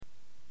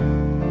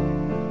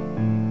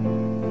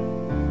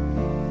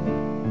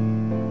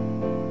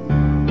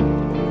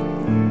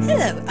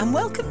and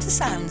welcome to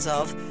Sounds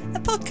Of, a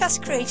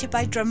podcast created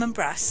by Drum and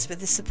Brass with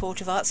the support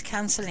of Arts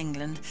Council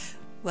England,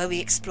 where we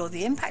explore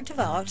the impact of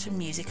art and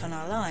music on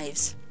our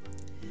lives.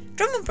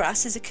 Drum and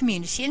Brass is a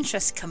community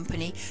interest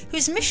company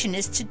whose mission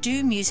is to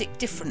do music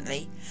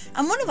differently,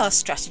 and one of our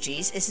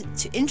strategies is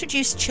to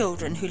introduce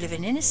children who live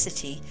in inner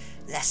city,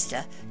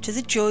 Leicester, to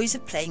the joys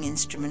of playing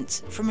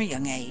instruments from a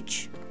young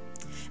age.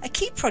 A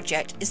key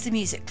project is the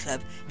Music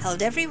Club,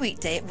 held every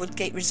weekday at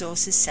Woodgate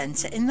Resources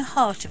Center in the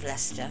heart of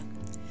Leicester.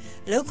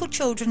 Local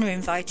children are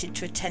invited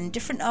to attend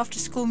different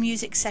after-school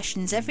music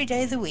sessions every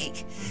day of the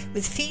week,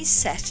 with fees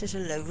set at a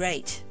low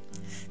rate.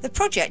 The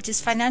project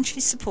is financially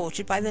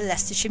supported by the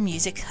Leicestershire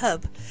Music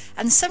Hub,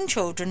 and some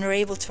children are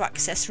able to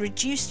access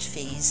reduced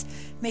fees,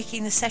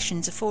 making the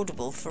sessions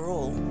affordable for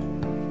all.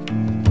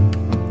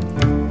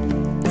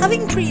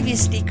 Having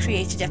previously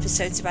created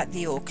episodes about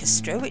the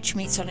orchestra, which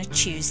meets on a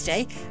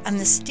Tuesday, and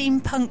the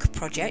Steampunk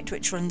project,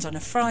 which runs on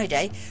a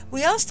Friday,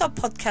 we asked our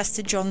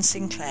podcaster John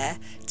Sinclair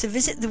to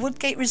visit the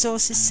Woodgate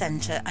Resources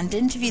Center and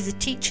interview the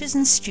teachers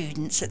and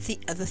students at the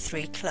other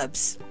three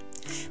clubs.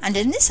 And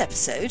in this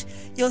episode,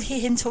 you'll hear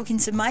him talking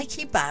to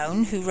Mikey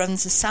Boun, who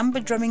runs the samba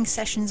drumming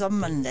sessions on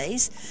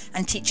Mondays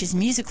and teaches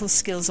musical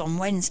skills on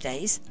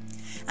Wednesdays,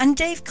 and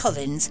Dave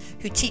Collins,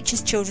 who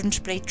teaches children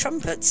to play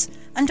trumpets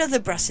and other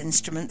brass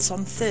instruments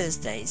on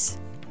Thursdays.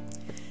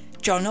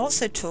 John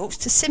also talks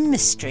to Sim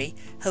Mystery,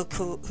 who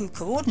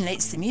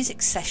coordinates the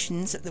music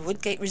sessions at the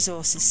Woodgate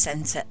Resources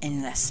Centre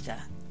in Leicester.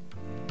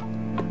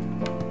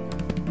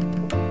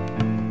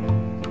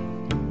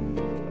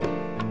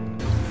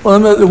 Well,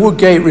 I'm at the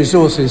Woodgate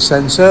Resources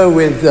Centre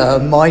with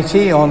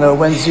Mikey on a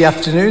Wednesday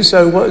afternoon.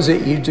 So what is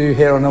it you do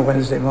here on a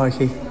Wednesday,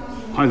 Mikey?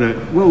 Hi there.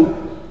 Well,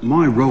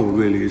 my role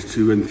really is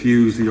to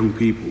enthuse the young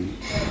people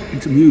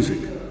into music.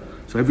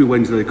 So every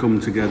Wednesday they come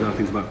together, I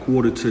think it's about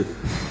quarter to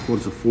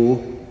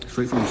 4,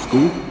 straight from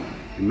school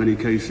in many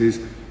cases,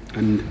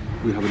 and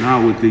we have an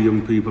hour with the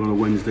young people on a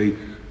Wednesday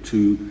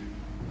to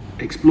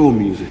explore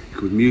music. It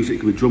could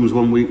be drums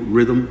one week,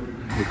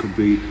 rhythm, it could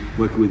be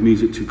working with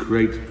music to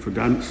create for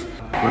dance.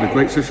 We had a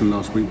great session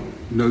last week,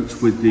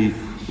 notes with the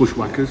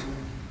bushwhackers.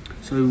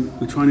 So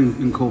we try and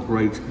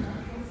incorporate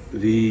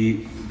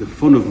the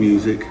fun of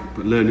music,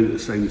 but learning at the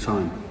same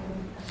time.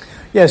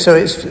 Yeah, so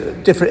it's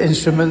different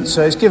instruments,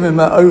 so it's giving them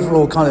an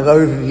overall kind of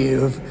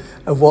overview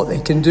of what they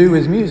can do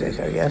with music,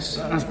 I guess.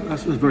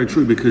 That's very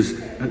true,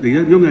 because at the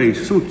young age,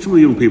 some of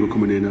the young people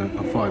coming in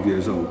are 5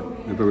 years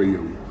old, they're very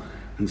young,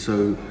 and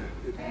so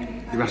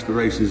their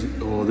aspirations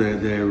or they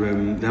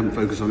haven't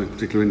focused on a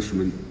particular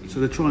instrument, so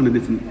they're trying the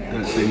different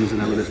things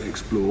and having to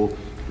explore,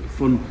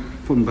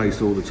 fun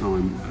based all the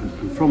time,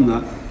 and from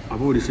that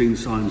I've already seen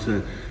signs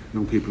that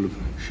young people are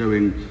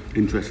showing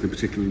interest in a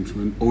particular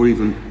instrument or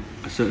even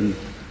a certain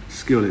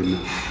skill in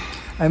that.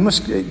 It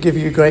must give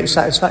you great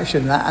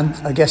satisfaction, that,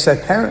 and I guess their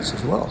parents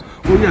as well.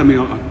 Well, yeah, I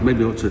mean,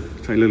 maybe I ought to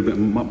tell you a little bit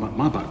about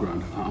my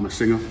background. I'm a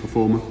singer,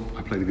 performer,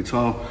 I play the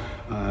guitar,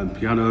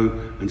 piano,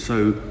 and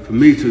so for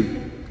me to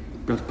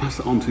be able to pass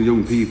that on to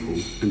young people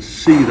and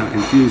see that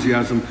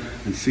enthusiasm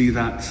and see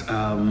that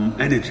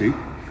energy,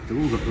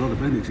 they've all got a lot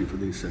of energy for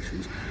these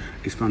sessions,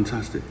 is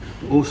fantastic.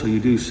 But also you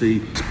do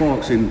see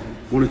sparks in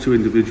one or two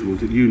individuals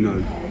that you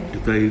know,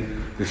 if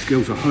their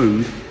skills are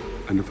honed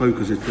and the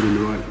focus is put in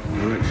the right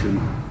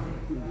direction,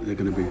 they're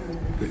going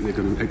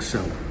to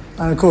excel.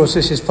 And of course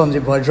this is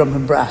funded by Drum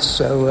and Brass,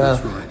 so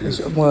right, yes.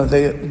 It's one of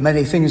the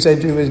many things they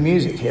do with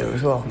music here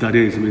as well. That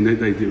is, I mean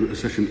they do a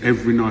session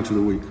every night of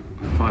the week,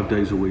 5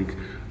 days a week,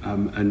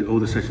 and all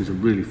the sessions are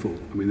really full.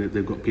 I mean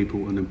they've got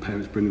people and then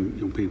parents bringing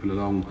young people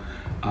along.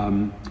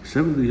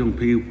 Several of the young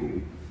people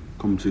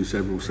come to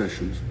several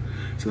sessions,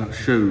 so that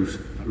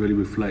really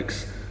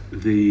reflects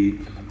the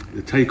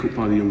take-up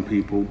by the young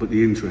people, but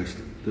the interest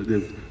that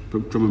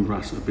Drum and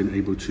Brass have been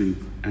able to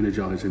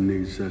energise in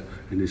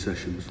these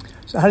sessions.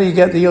 So how do you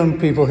get the young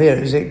people here?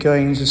 Is it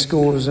going into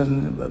schools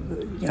and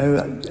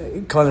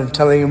kind of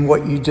telling them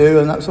what you do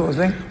and that sort of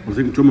thing? Well, I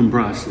think Drum and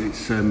Brass,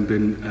 it's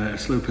been a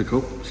slow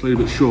pick-up, slowly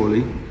but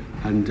surely,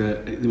 and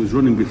it was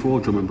running before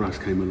Drum and Brass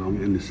came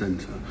along in the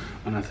centre,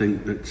 and I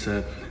think that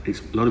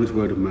it's a lot of it's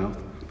word of mouth.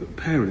 But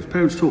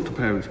parents talk to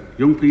parents,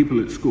 young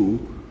people at school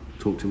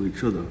talk to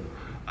each other,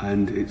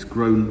 and it's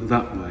grown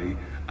that way.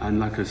 And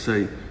like I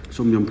say,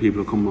 some young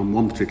people will come on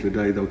one particular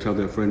day, they'll tell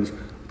their friends,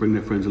 bring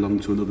their friends along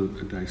to another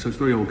day. So it's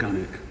very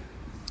organic.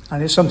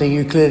 And it's something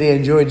you clearly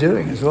enjoy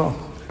doing as well.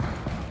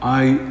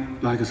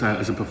 Like I say,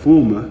 as a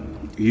performer,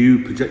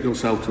 you project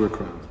yourself to a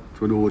crowd,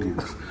 to an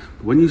audience.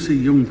 But when you see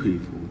young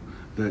people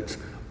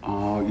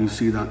you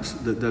see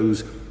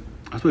those,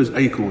 I suppose,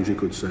 acorns, you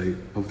could say,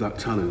 of that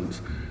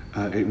talent,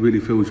 it really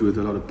fills you with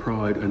a lot of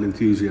pride and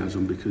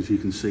enthusiasm, because you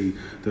can see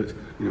that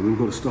we've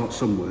got to start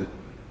somewhere,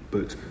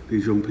 but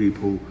these young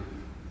people,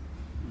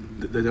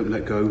 they don't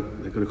let go.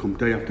 They've got to come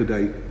day after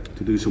day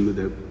to do something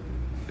that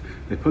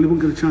they probably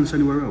won't get a chance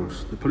anywhere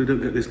else. They probably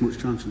don't get this much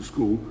chance at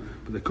school,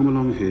 but they come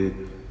along here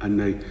and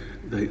they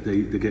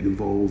get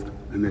involved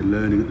and they're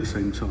learning at the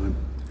same time.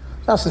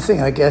 That's the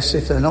thing, I guess,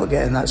 if they're not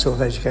getting that sort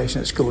of education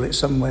at school, it's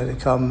somewhere to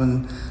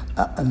come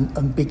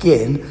and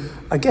begin.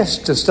 I guess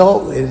to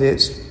start with,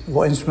 it's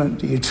what instrument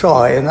do you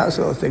try and that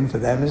sort of thing for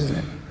them, isn't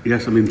it?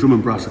 Yes, I mean, drum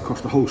and brass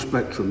across the whole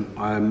spectrum.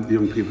 The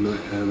young people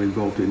are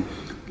involved in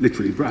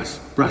literally brass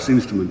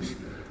instruments.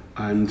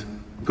 And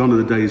gone are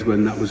the days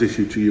when that was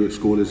issued to you at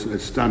school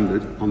as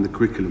standard on the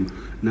curriculum.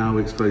 Now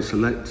it's very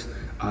select.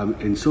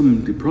 In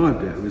some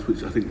deprived areas,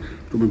 which I think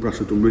drum and brass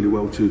have done really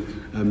well to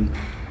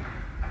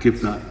give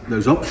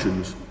those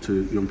options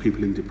to young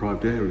people in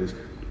deprived areas.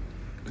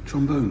 A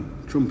trombone,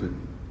 trumpet,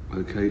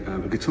 a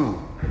guitar,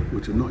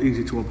 which are not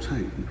easy to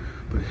obtain,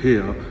 but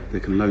here they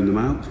can loan them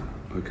out,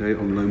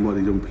 on loan while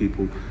the young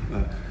people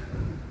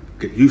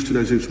get used to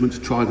those instruments,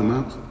 try them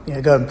out. Yeah,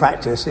 go and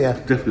practice, yeah.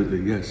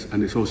 Definitely, yes.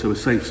 And it's also a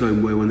safe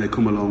zone where when they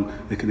come along,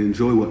 they can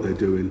enjoy what they're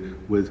doing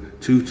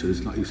with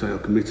tutors, like you say, are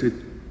committed,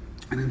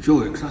 and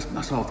enjoy it, because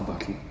that's half the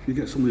battle. If you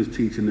get someone who's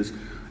teaching us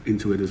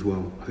into it as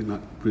well, I think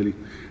that really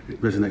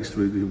resonates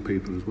through the young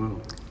people as well.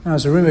 Now,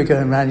 there's a rumour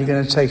going around you're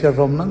going to take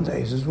over on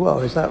Mondays as well,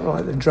 is that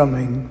right, the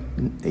drumming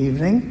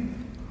evening?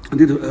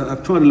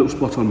 I've tried a little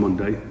spot on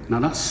Monday. Now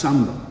that's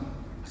samba.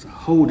 It's a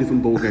whole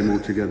different ball game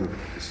altogether.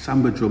 It's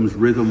samba drums,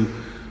 rhythm.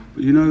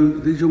 But you know,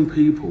 these young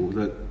people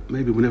that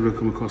maybe will never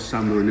come across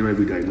samba in their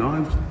everyday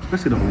lives,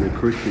 especially not on their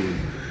curriculum,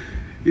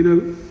 you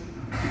know,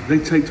 they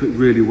take to it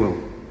really well.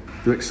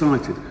 They're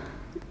excited.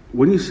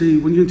 When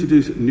you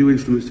introduce new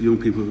instruments to young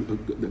people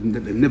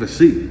that they've never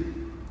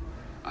seen,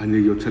 and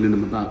you're telling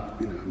them about,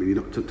 you know, I mean,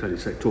 you're not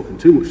talking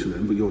too much to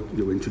them, but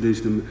you're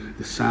introducing them,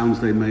 the sounds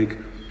they make,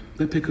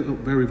 they pick it up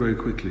very, very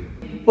quickly.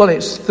 Well,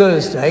 it's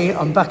Thursday.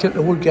 I'm back at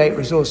the Woodgate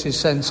Resources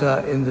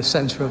Center in the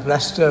centre of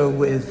Leicester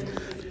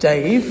with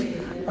Dave.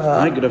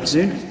 Hi, good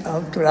afternoon.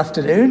 Good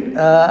afternoon.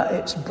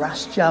 It's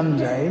Brass Jam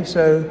Day,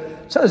 so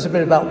tell us a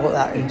bit about what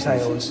that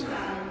entails.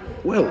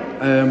 Well,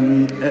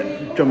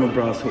 at Drum and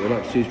Brass, what we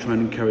like to do is try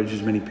and encourage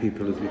as many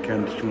people as we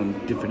can to try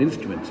on different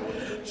instruments.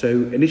 So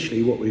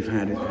initially what we've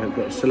had is we've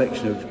got a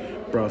selection of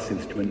brass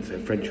instruments, so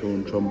French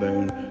horn,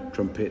 trombone,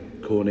 trumpet,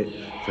 cornet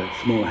for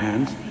small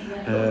hands.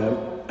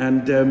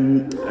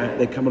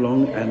 They come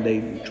along and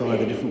they try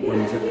the different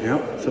ones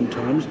out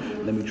sometimes,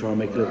 and then we try and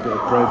make a little bit of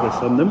progress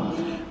on them.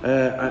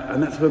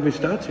 And that's where we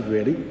started,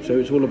 really. So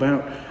it's all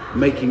about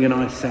making a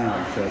nice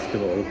sound, first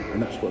of all,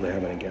 and that's what they're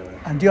having a go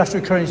at. And do you have to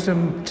encourage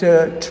them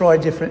to try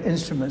different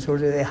instruments, or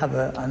do they have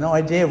an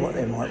idea what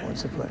they might want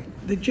to play?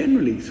 They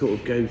generally sort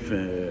of go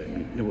for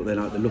what they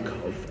like the look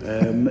of.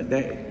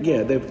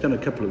 They've done a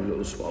couple of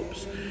little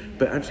swaps,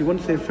 but actually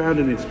once they've found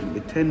an instrument,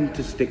 they tend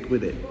to stick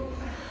with it,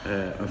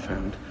 I've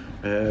found.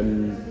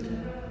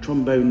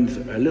 Trombones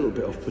are a little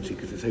bit off-putting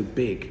because they're so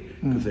big,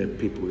 because they're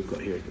people we've got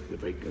here,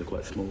 they're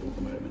quite small at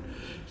the moment.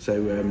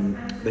 So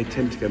they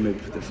tend to go maybe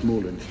for the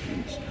smaller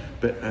instruments.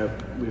 But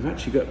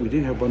we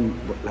do have one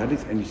lad,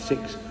 he's only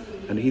 6,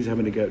 and he's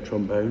having a go at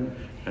trombone.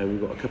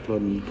 We've got a couple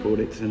on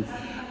cornets, and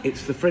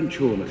it's the French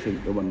horn, I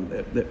think, the one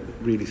that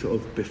really sort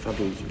of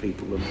befuddles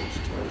people the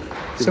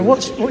most. So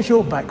what's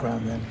your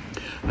background then?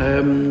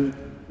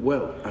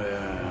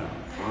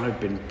 I've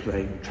been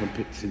playing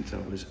trumpet since I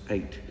was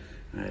 8.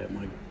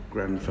 My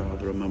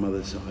grandfather on my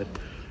mother's side,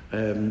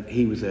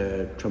 he was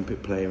a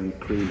trumpet player and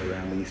crooner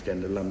around the East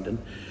End of London.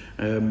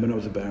 When I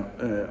was about,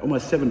 on my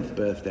 7th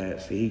birthday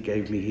actually, he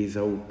gave me his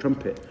old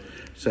trumpet.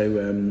 So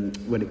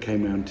when it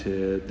came round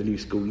to the new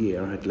school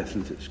year, I had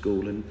lessons at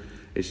school, and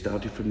it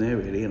started from there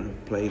really, and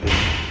I've played in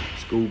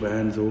school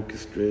bands,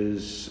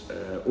 orchestras,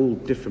 all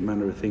different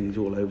manner of things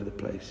all over the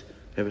place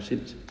ever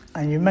since.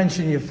 And you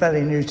mentioned you're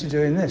fairly new to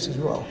doing this as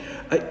well.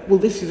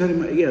 This is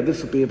only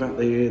this will be about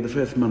the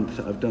first month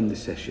that I've done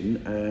this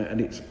session,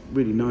 and it's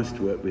really nice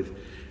to work with,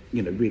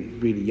 you know, really,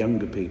 really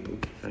younger people,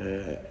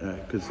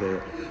 because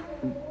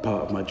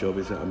part of my job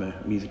is that I'm a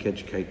music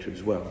educator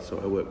as well, so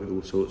I work with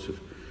all sorts of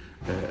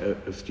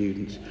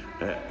students.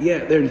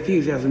 Their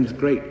enthusiasm's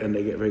great and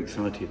they get very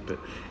excited, but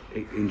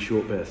in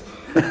short bursts.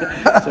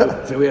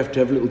 so we have to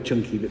have little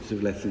chunky bits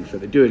of lessons. So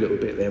they do a little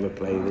bit, they have a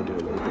play, they do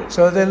a little bit.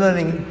 So are they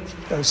learning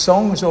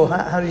songs, or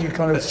how do you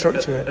kind of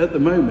structure it? At the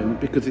moment,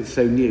 because it's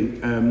so new,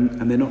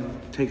 and they're not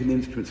taking the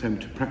instruments home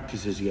to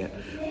practice as yet,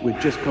 we're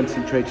just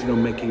concentrating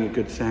on making a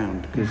good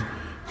sound, because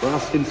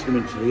brass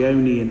instruments are the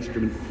only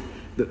instrument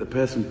that the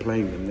person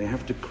playing them, they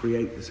have to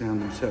create the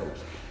sound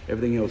themselves.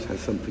 Everything else has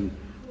something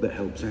that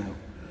helps out.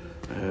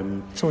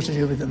 It's all to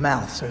do with the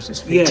mouth, so to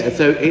speak.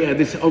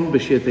 This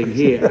embouchure thing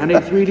here, and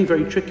it's really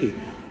very tricky.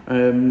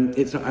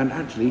 And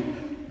actually,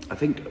 I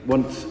think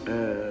once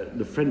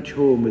the French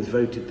horn was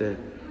voted the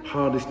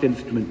hardest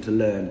instrument to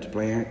learn to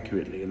play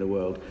accurately in the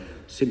world,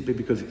 simply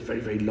because it's very,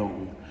 very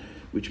long,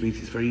 which means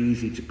it's very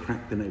easy to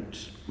crack the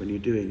notes when you're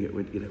doing it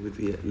with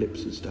the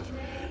lips and stuff,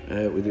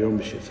 with your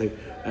embouchure. So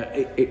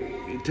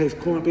it takes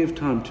quite a bit of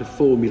time to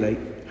formulate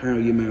how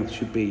your mouth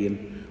should be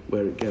and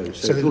where it goes.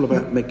 So it's all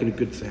about making a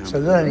good sound. So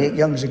learning it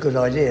young is a good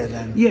idea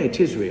then? Yeah, it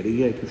is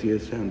really, because you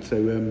hear sound. So,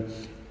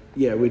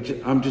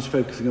 I'm just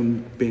focusing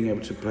on being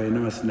able to play a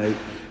nice note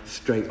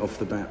straight off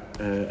the bat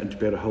and to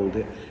be able to hold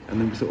it, and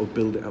then sort of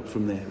build it up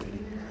from there, really.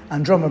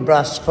 And drum and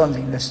brass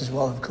funding this as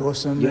well, of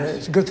course, and Yes.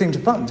 it's a good thing to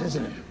fund,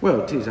 isn't it? Well,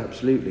 it is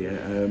absolutely.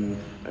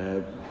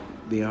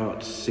 The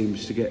arts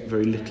seems to get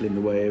very little in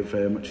the way of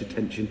much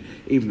attention,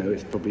 even though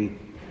it's probably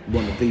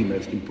one of the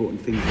most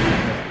important things we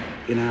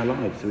have in our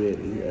lives,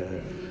 really,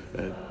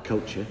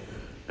 culture.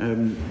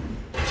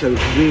 So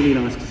it's really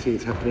nice to see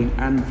it's happening,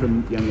 and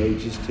from young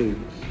ages too,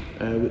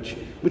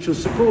 which will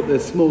support the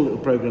small little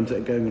programmes that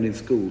are going on in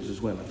schools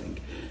as well, I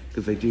think,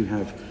 because they do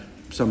have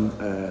some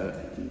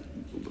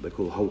what they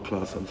call whole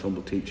class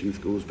ensemble teaching in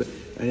schools, but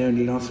they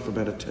only last for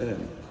about a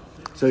term.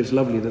 So it's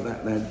lovely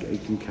that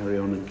can carry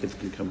on and kids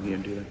can come here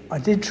and do that. I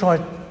did try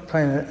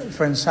playing a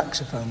friend's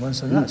saxophone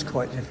once, and that's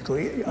quite difficult.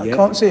 I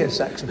can't see a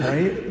saxophone.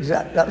 Is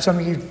that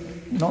something you're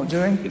not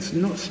doing? It's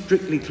not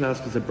strictly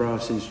classed as a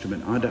brass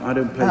instrument. I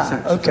don't play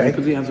saxophone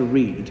because it has a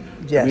reed.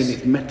 Yes. I mean,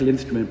 it's a metal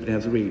instrument, but it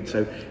has a reed,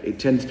 so it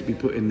tends to be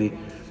put in the,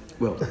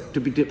 well,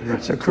 to be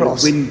diplomatic, a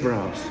cross. wind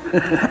brass.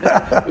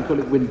 We call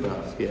it wind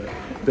brass, yeah.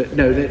 But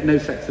no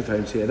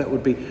saxophones here. That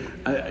would be,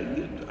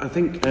 I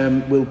think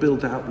we'll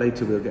build that up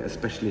later. We'll get a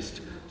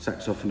specialist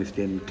saxophonist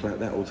in.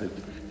 That also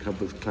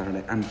covers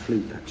clarinet and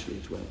flute, actually,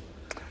 as well.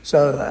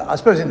 So I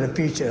suppose in the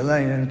future,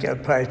 learning them to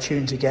play a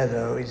tune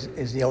together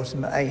is the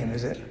ultimate aim,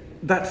 is it?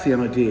 That's the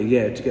idea,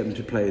 yeah, to get them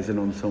to play as an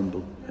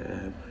ensemble.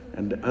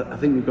 And I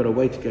think we've got a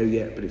way to go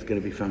yet, but it's going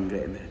to be fun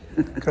getting there.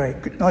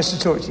 Great. Good. Nice to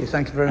talk to you.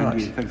 Thank you very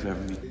much. Thanks for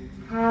having me.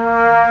 Try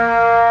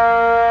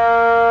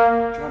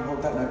and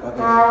hold that note like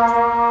this.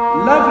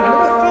 Lovely, look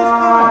at the first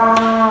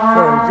time.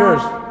 Very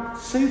good.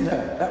 Super,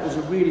 that was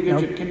a really good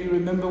job. Can you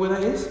remember where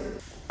that is?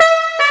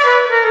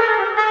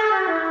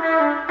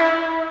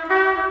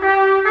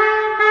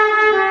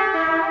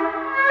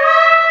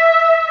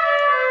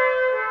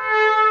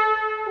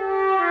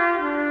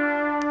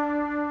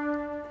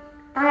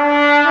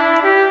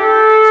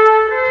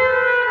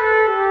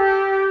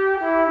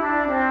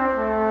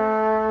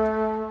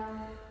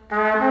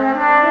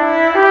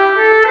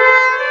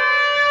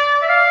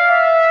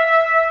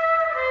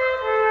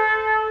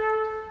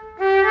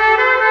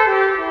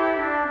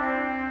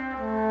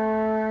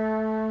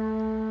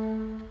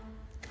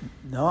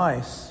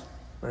 Nice.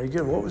 Very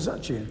good. What was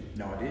that tune?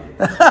 No idea.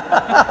 That's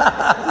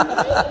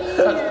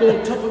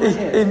called Top of the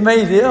Head. He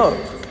made it up.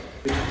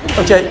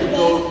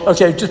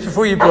 Okay, just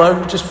before you blow,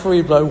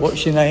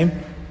 what's your name?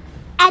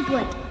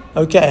 Edward.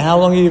 Okay, how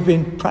long have you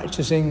been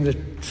practicing the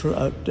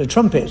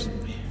trumpet?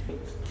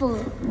 4.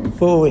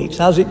 4 weeks.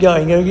 How's it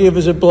going? Give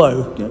us a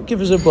blow.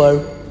 Give us a blow.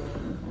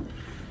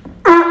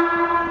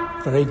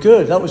 Very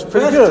good. That was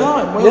pretty good. First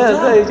time. Well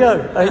done. There you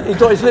go. He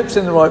got his lips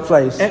in the right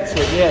place.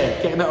 Excellent, yeah.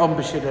 Getting that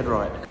embouchure dead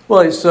right. Well,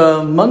 it's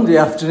Monday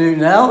afternoon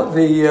now at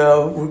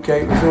the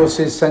Woodgate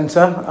Resources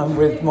Center. I'm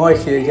with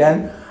Mikey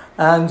again.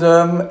 And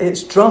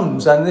it's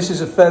drums, and this is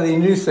a fairly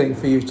new thing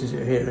for you to do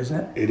here, isn't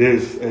it? It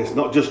is. It's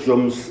not just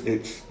drums,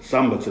 it's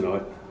samba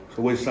tonight. It's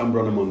always samba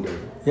on a Monday.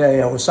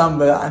 Yeah, well,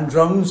 samba and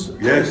drums.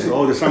 Yes,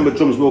 the samba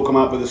drums will come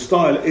out, but the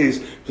style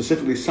is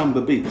specifically samba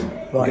beat.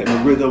 Right.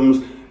 Getting the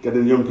rhythms,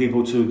 getting young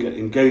people to get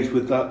engaged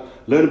with that,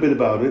 learn a bit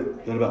about it,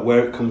 learn about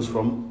where it comes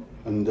from,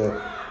 and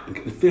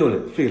feel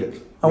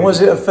it. And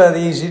was it a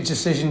fairly easy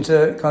decision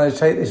to kind of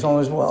take this on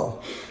as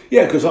well?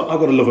 Yeah, because I've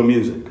got a love of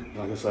music.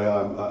 Like I say,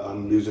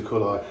 I'm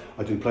musical,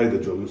 I do play the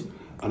drums,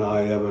 and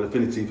I have an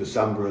affinity for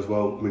samba as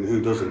well. I mean,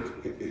 who doesn't?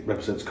 It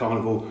represents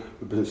carnival,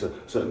 it represents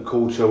a certain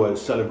culture and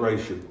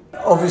celebration.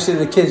 Obviously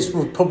the kids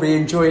will probably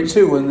enjoy it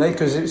too, wouldn't they?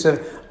 Because it's a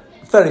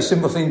fairly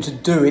simple thing to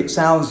do, it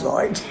sounds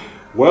like.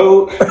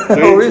 Well,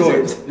 they Or enjoy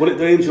is it. Well,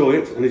 they enjoy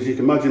it, and as you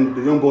can imagine,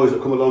 the young boys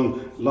that come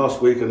along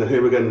last week and they're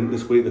here again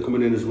this week, they're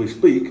coming in as we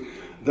speak,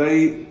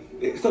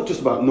 it's not just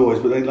about noise,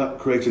 but they like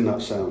creating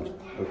that sound,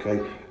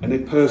 okay? And they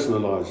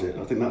personalise it.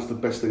 I think that's the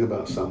best thing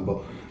about samba.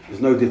 There's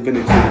no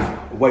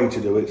definitive way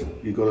to do it.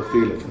 You've got to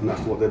feel it, and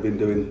that's what they've been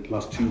doing the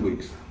last 2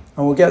 weeks.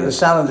 And we'll get the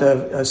sound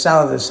of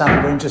the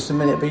samba in just a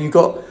minute, but you've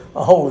got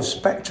a whole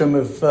spectrum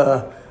of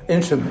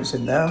instruments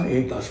in there, haven't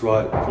you? That's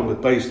right, from the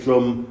bass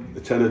drum,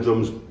 the tenor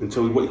drums,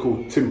 until what you call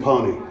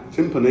timpani.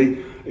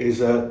 Timpani is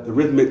the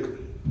rhythmic,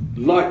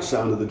 light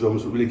sound of the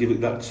drums that really give it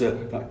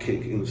that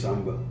kick in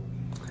samba.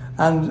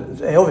 And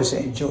they obviously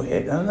enjoy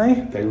it, don't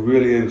they? They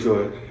really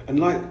enjoy it. And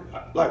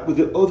like with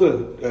the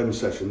other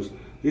sessions,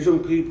 these young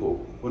people,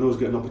 when I was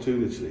getting an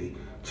opportunity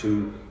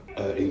to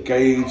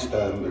engage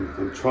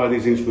and try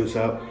these instruments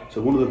out,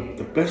 so one of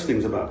the best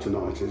things about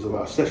tonight is,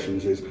 about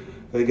sessions, is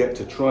they get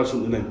to try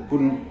something they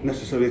wouldn't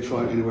necessarily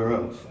try anywhere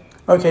else.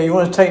 Okay, you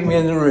want to take me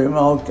in the room?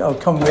 I'll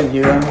come with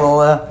you and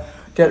we'll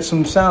get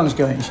some sounds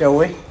going, shall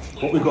we?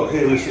 What we've got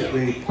here is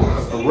the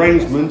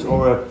arrangement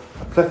or a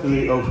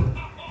plethora of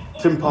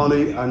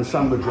timpani and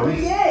samba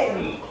drums.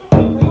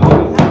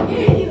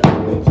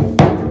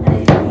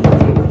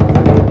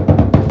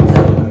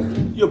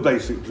 Your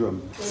basic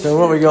drum. So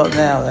what we got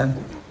now then?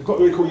 We've got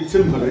what we call your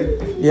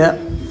timpani. Yeah.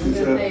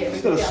 It's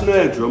still a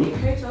snare drum,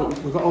 but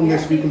we've got on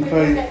this we can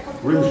play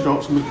rim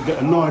shots and we can get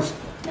a nice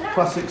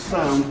classic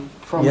sound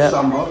from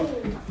samba.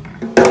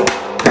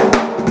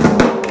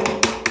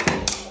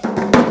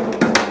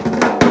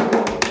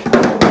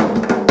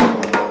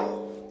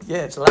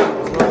 Yeah, it's loud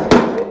as well.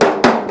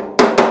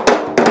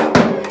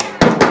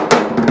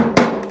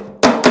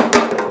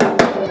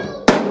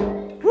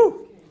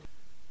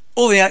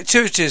 the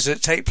activities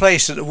that take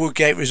place at the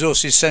Woodgate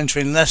Resources Center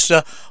in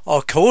Leicester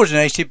are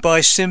coordinated by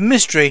Sim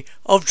Mystery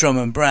of Drum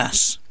and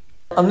Brass.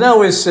 I'm now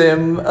with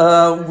Sim.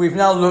 We've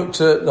now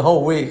looked at the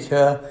whole week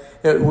here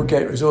at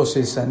Woodgate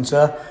Resources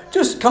Centre.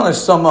 Just kind of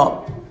sum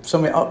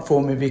it up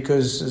for me,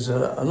 because there's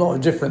a lot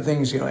of different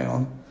things going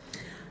on.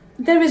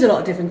 There is a lot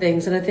of different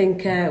things, and I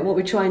think what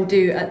we try and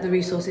do at the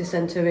Resources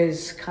Centre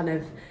is kind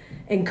of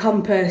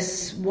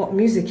encompass what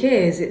music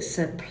is. It's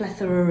a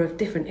plethora of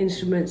different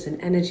instruments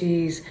and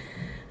energies,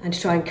 and to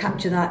try and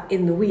capture that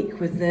in the week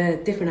with the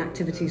different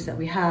activities that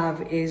we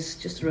have is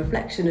just a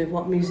reflection of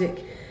what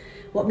music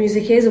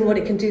is and what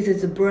it can do to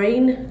the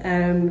brain.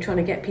 Trying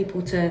to get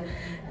people to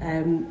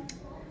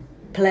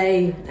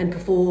play and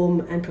perform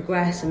and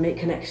progress and make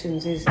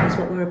connections is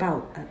what we're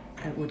about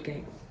at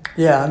Woodgate.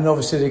 Yeah, and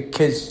obviously the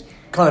kids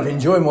kind of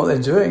enjoying what they're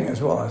doing as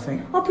well, I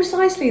think. Oh,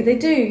 precisely, they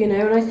do,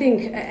 and I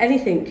think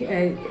anything,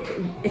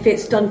 if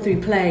it's done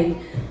through play,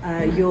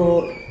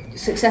 your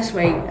success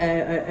rate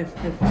of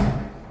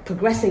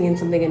progressing in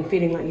something and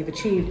feeling like you've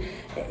achieved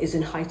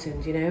isn't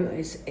heightened.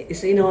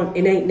 It's in our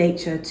innate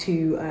nature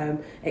to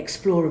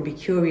explore and be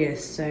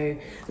curious. So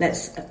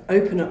let's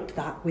open up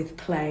that with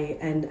play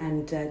and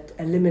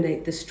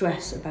eliminate the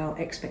stress about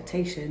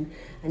expectation,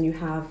 and you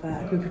have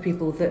a group of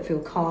people that feel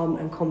calm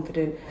and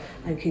confident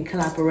and can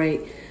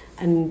collaborate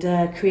and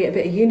create a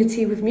bit of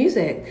unity with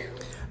music.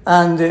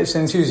 And it's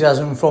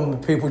enthusiasm from the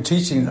people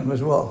teaching them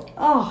as well.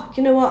 Oh,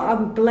 you know what?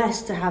 I'm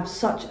blessed to have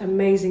such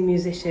amazing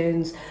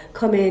musicians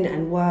come in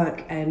and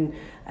work and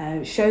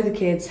show the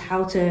kids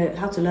how to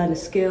learn a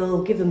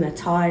skill, give them their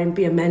time,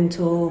 be a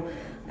mentor,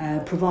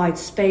 provide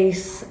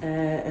space,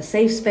 a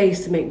safe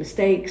space to make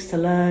mistakes, to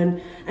learn,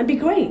 and be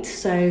great.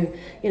 So,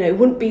 it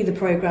wouldn't be the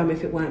programme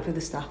if it weren't for the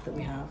staff that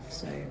we have.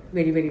 So,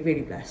 really, really,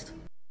 really blessed.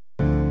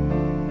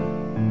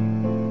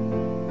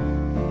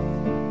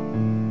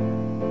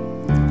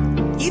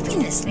 You've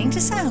been listening to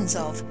Sounds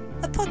Of,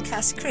 a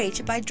podcast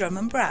created by Drum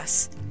and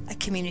Brass, a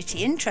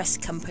community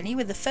interest company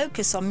with a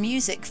focus on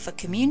music for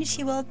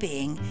community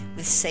well-being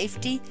with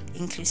safety,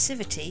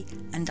 inclusivity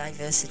and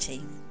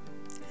diversity.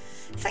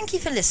 Thank you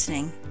for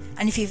listening,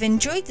 and if you've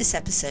enjoyed this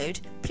episode,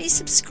 please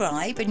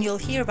subscribe and you'll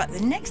hear about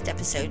the next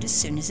episode as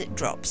soon as it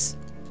drops.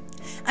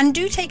 And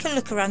do take a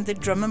look around the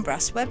Drum and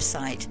Brass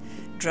website,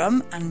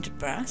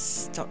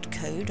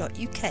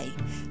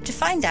 drumandbrass.co.uk, to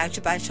find out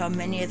about our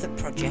many other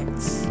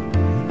projects.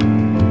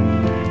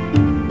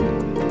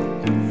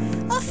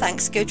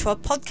 Thanks go to our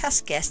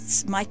podcast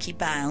guests Mikey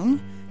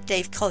Boun,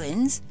 Dave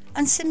Collins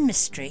and Sim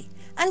Mystery,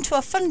 and to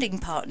our funding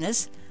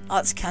partners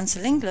Arts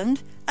Council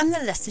England and the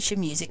Leicestershire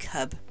Music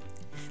Hub.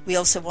 We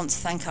also want to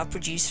thank our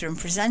producer and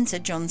presenter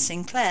John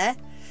Sinclair,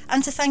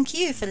 and to thank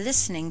you for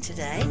listening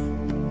today.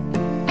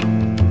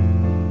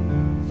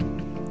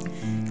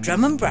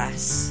 Drum and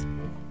Brass,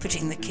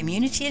 putting the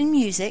community in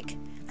music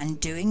and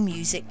doing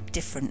music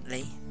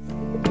differently.